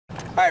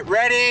right,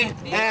 ready,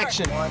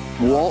 action.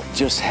 Walt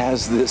just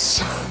has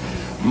this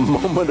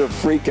moment of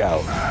freak out.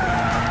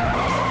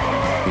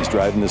 He's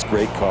driving this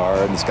great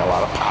car and it's got a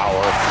lot of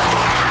power.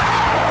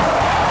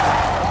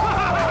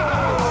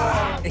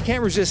 He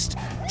can't resist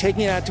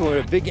taking it out to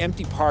a big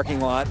empty parking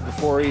lot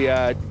before he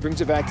brings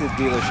it back to the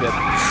dealership.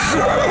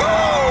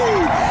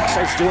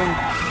 Starts doing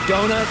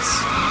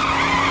donuts.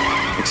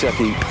 Except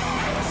he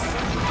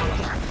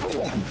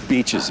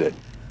beaches it.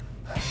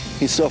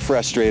 He's so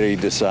frustrated he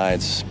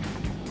decides,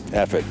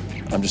 F it,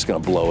 I'm just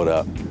gonna blow it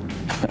up.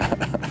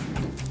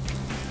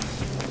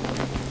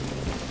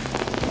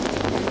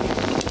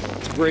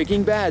 It's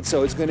Breaking Bad,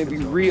 so it's gonna be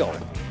real.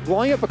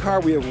 Blowing up a car,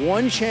 we have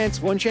one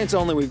chance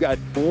only. We've got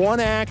one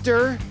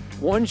actor,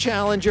 one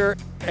challenger,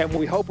 and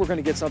we hope we're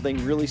gonna get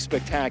something really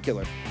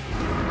spectacular.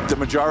 The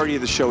majority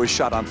of the show is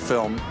shot on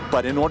film,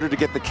 but in order to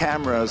get the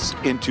cameras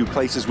into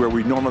places where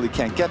we normally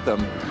can't get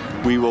them,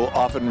 we will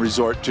often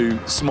resort to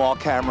small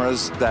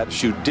cameras that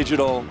shoot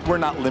digital. We're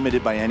not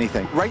limited by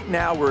anything. Right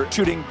now we're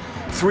shooting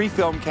 3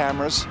 film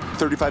cameras,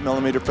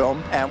 35mm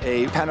film, and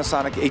a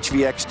Panasonic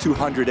HVX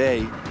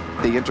 200A.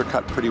 They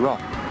intercut pretty well.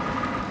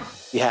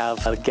 We have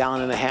 1.5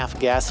 gallons of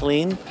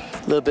gasoline,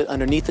 a little bit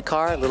underneath the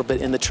car, a little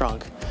bit in the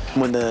trunk.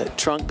 When the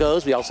trunk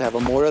goes, we also have a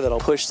motor that'll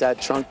push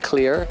that trunk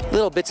clear.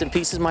 Little bits and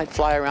pieces might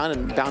fly around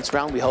and bounce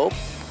around, we hope.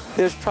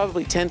 There's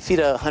probably 10 feet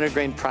of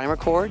 100-grain primer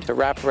cord to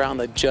wrap around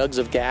the jugs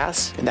of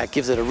gas, and that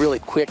gives it a really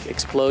quick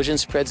explosion,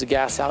 spreads the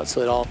gas out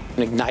so it all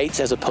ignites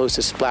as opposed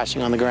to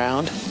splashing on the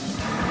ground.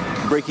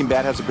 Breaking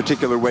Bad has a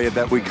particular way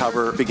that we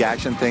cover big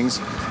action things.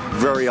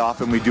 Very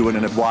often we do it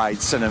in a wide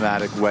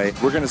cinematic way.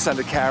 We're going to send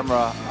a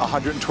camera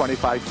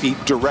 125 feet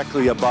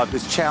directly above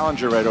this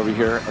Challenger right over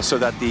here so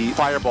that the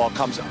fireball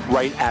comes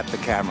right at the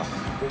camera.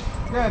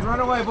 Good,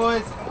 run away,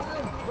 boys.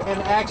 And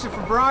action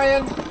for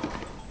Bryan.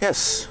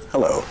 Yes,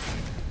 hello.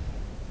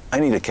 I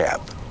need a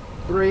cab.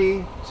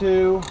 3,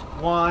 2,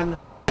 1.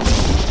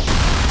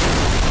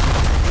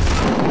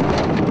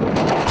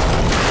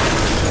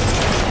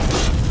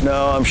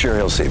 No, I'm sure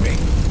he'll see me.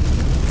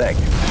 Thank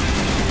you.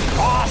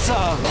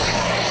 Awesome!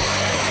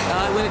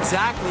 It went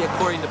exactly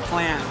according to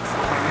plan.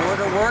 The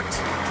mortar worked,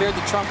 cleared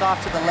the trunk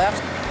off to the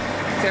left,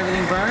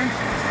 everything burned.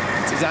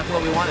 It's exactly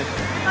what we wanted.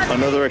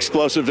 Another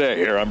explosive day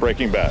here on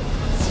Breaking Bad.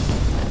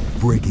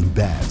 Breaking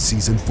Bad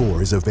Season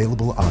 4 is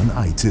available on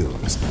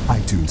iTunes.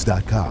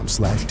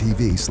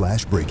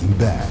 iTunes.com/TV/Breaking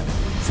Bad.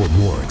 For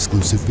more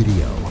exclusive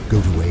video,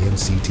 go to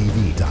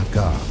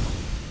AMCTV.com.